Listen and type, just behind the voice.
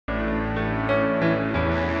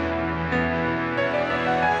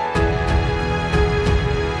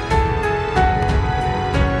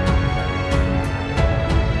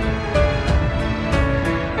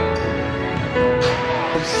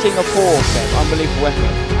Singapore, Kev. Unbelievable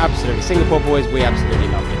effort. Absolutely. Singapore boys, we absolutely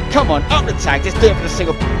love it. Come on, up the tag. Let's do it for the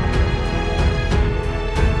Singapore.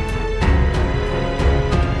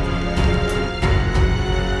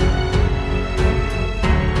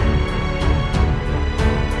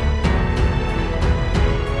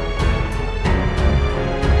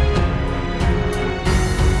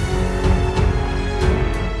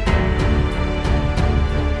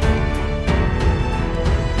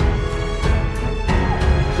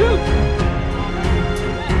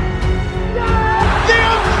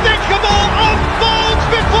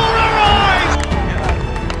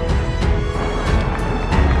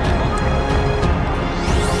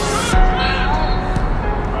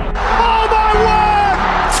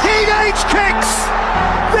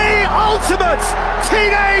 Ultimate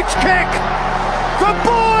teenage kick! The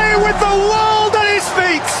boy with the world at his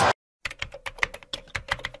feet!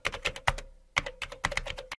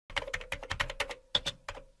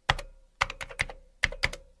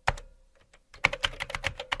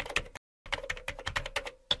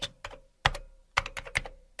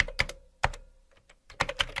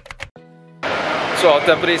 So our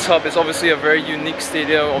Tampines Hub is obviously a very unique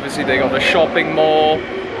stadium. Obviously they got the shopping mall,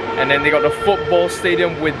 and then they got the football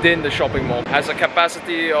stadium within the shopping mall. It has a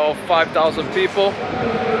capacity of 5,000 people.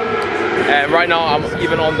 And right now I'm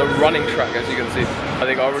even on the running track, as you can see.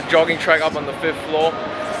 They got a jogging track up on the 5th floor,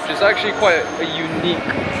 which is actually quite a unique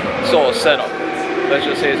sort of setup. Let's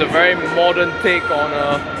just say it's a very modern take on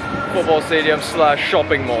a football stadium slash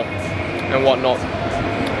shopping mall and whatnot.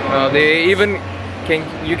 They even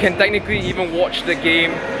you can technically even watch the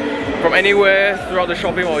game from anywhere throughout the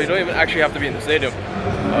shopping mall. You don't even actually have to be in the stadium.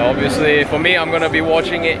 Obviously, for me, I'm gonna be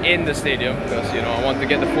watching it in the stadium because, you know, I want to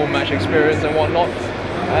get the full match experience and whatnot.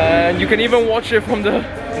 And you can even watch it from the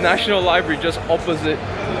National Library just opposite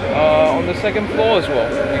on the 2nd floor as well.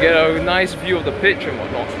 You get a nice view of the pitch and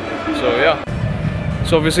whatnot. So yeah.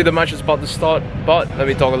 So obviously the match is about to start, but let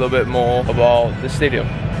me talk a little bit more about the stadium.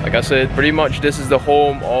 Like I said, pretty much this is the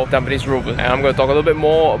home of Tampines Rovers, and I'm going to talk a little bit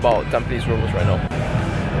more about Tampines Rovers right now.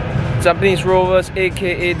 Tampines Rovers,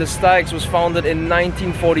 aka the Stags, was founded in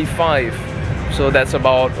 1945, so that's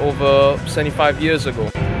about over 75 years ago.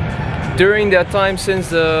 During their time since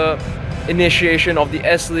the initiation of the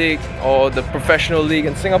S-League, or the professional league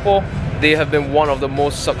in Singapore, they have been one of the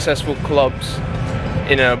most successful clubs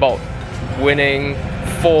in and about, winning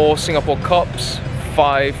 4 Singapore Cups,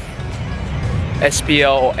 5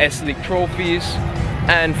 SPL or S-League trophies,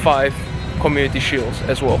 and 5 Community Shields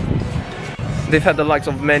as well. They've had the likes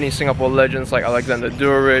of many Singapore legends like Alexander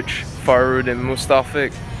Durich, Faroudin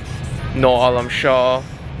Mustafik, Noor Alam Shah,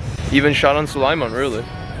 even Shahlan Sulaiman, really.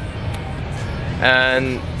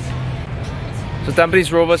 And so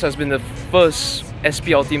Tampines Rovers has been the first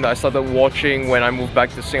SPL team that I started watching when I moved back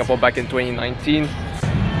to Singapore back in 2019.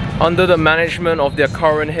 Under the management of their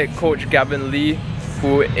current head coach Gavin Lee,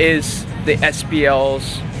 who is the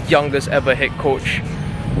SPL's youngest ever head coach,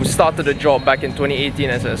 who started the job back in 2018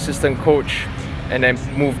 as an assistant coach and then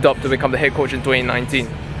moved up to become the head coach in 2019.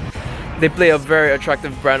 They play a very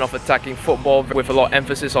attractive brand of attacking football with a lot of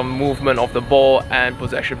emphasis on movement of the ball and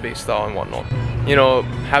possession-based style and whatnot. You know,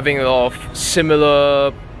 having a lot of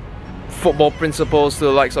similar football principles to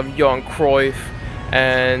the likes of Johan Cruyff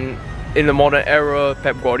and, in the modern era,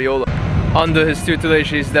 Pep Guardiola. Under his tutelage,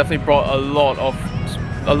 he's definitely brought a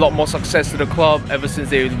lot more success to the club ever since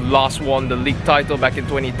they last won the league title back in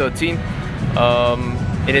 2013.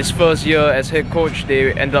 In his first year as head coach,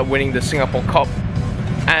 they ended up winning the Singapore Cup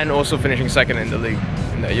and also finishing 2nd in the league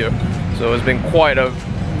in that year. So it's been quite a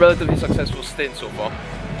relatively successful stint so far,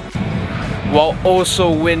 while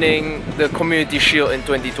also winning the Community Shield in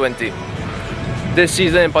 2020. This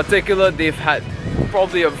season in particular, they've had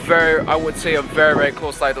probably I would say a very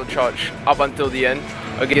close title charge up until the end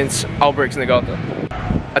against Albirex Niigata.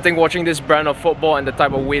 I think watching this brand of football and the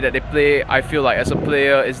type of way that they play, I feel like as a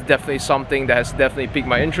player is definitely something that has definitely piqued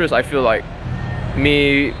my interest. I feel like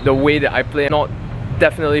the way that I play, not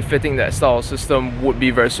definitely fitting that style of system, would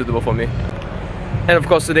be very suitable for me. And of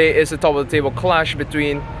course today is the top of the table clash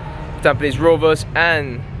between Tampines Rovers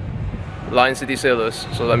and Lion City Sailors.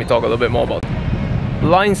 So let me talk a little bit more about it.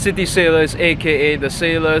 Lion City Sailors, aka the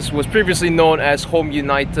Sailors, was previously known as Home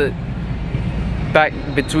United back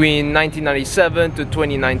between 1997 to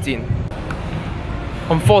 2019.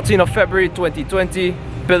 On 14th of February 2020,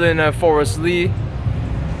 billionaire Forrest Lee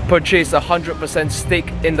purchased a 100%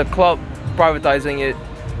 stake in the club, privatizing it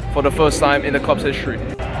for the first time in the club's history.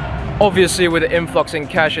 Obviously, with the influx in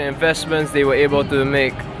cash and investments, they were able to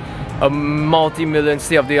make a multi-million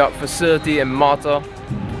state-of-the-art facility in Mata.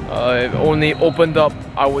 It only opened up,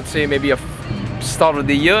 I would say, maybe a start of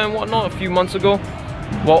the year and whatnot, a few months ago.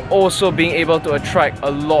 while also being able to attract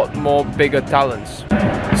a lot more bigger talents.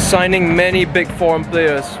 Signing many big foreign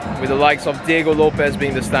players, with the likes of Diego Lopez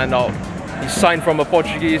being the standout. He signed from a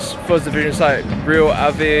Portuguese first division side, Rio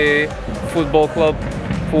Ave Football Club,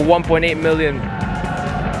 for 1.8 million.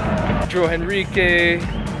 Joe Henrique,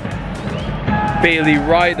 Bailey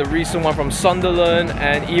Wright, the recent one from Sunderland,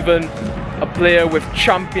 and even a player with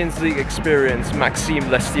Champions League experience,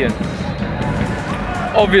 Balestier.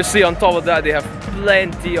 Obviously, on top of that, they have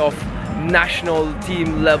plenty of national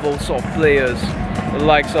team level sort of players, the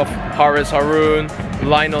likes of Haris Harun,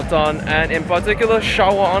 Lionel Tan, and in particular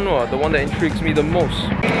Shawal Anuar, the one that intrigues me the most.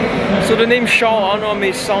 So the name Shawal Anuar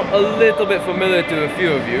may sound a little bit familiar to a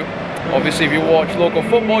few of you. Obviously, if you watch local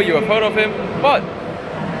football, you have heard of him, but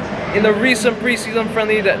in the recent pre-season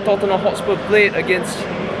friendly that Tottenham Hotspur played against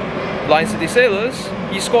Lion City Sailors,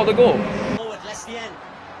 he scored a goal. Forward, Balestier,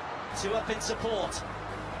 2 up in support.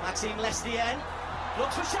 Maxime Balestier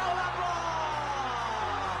looks for Shawal Anuar.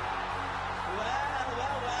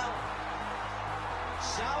 Well.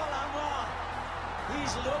 Shawal Anuar,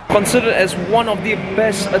 he's looking. Considered as one of the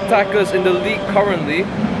best attackers in the league currently.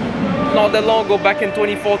 Not that long ago, back in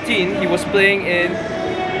 2014, he was playing in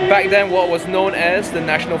back then what was known as the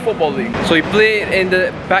National Football League. So he played in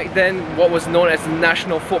the back then what was known as the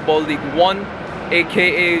National Football League 1,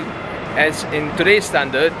 aka as in today's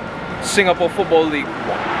standard, Singapore Football League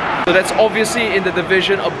 1. So that's obviously in the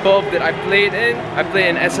division above that I played in. I played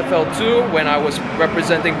in SFL 2 when I was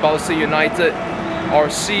representing Balestier United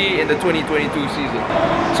RC in the 2022 season.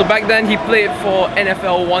 So back then he played for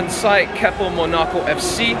NFL 1 side Keppel Monaco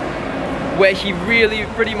FC, where he really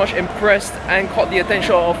pretty much impressed and caught the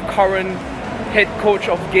attention of current head coach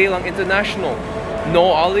of Geylang International,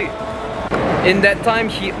 Noor Ali. In that time,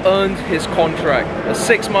 he earned his contract, a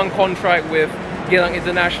 6-month contract with Geylang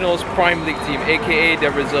International's Prime League team, aka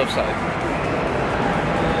their reserve side.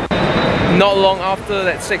 Not long after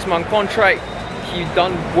that 6-month contract, he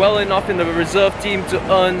done well enough in the reserve team to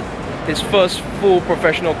earn his first full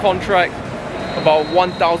professional contract, about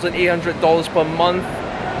 $1,800 per month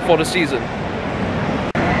for the season,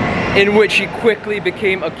 in which he quickly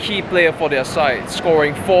became a key player for their side,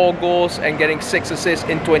 scoring 4 goals and getting 6 assists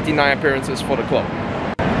in 29 appearances for the club.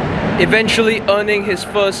 Eventually earning his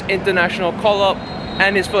first international call-up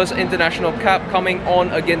and his first international cap, coming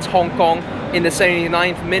on against Hong Kong in the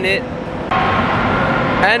 79th minute.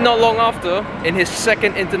 And not long after, in his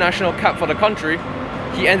second international cap for the country,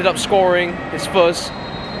 he ended up scoring his first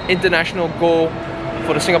international goal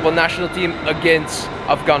for the Singapore national team against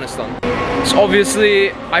Afghanistan. So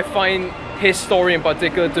obviously, I find his story in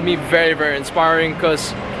particular to me very, very inspiring,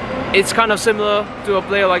 because it's kind of similar to a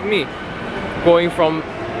player like me,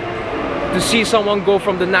 to see someone go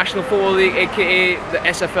from the National Football League, aka the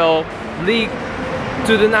SFL League,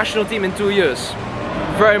 to the national team in 2 years.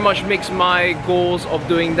 Very much makes my goals of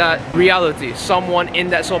doing that reality. Someone in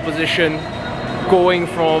that sort of position going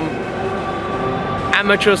from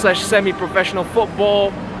amateur / semi-professional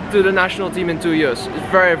football to the national team in 2 years.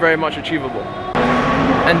 It's very, very much achievable.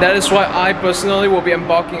 And that is why I personally will be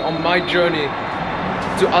embarking on my journey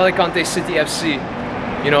to Alicante City FC.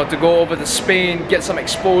 You know, to go over to Spain, get some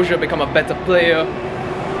exposure, become a better player,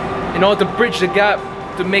 in order to bridge the gap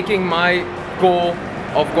to making my goal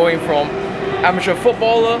of going from amateur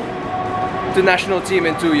footballer to national team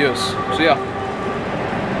in 2 years. So yeah.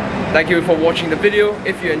 Thank you for watching the video.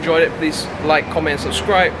 If you enjoyed it, please like, comment, and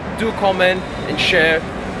subscribe. Do comment and share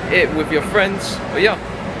it with your friends. But yeah,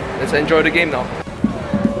 let's enjoy the game now.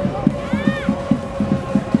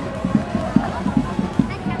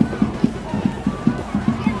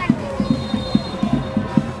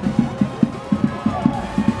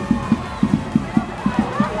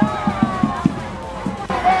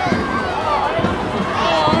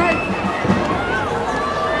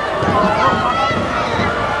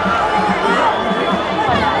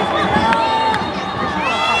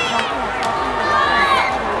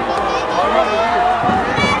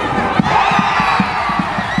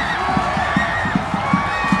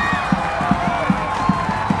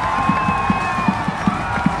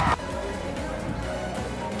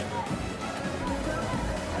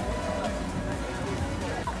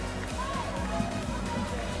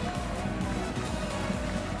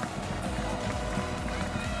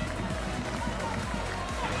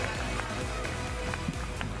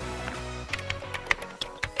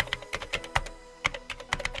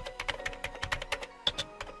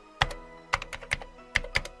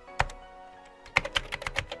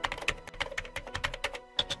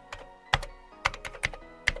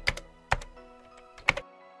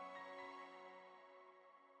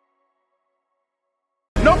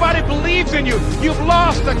 Nobody believes in you. You've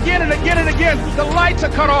lost again and again and again. The lights are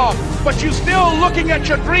cut off, but you're still looking at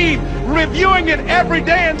your dream, reviewing it every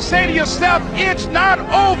day and say to yourself, it's not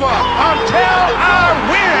over until I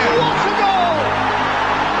win. What a goal!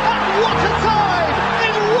 And what a time!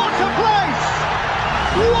 In what a place!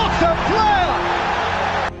 What a player!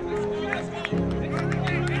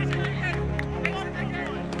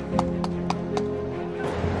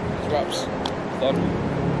 Wraps.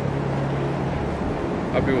 Done.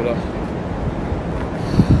 Happy with that.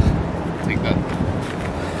 Take that.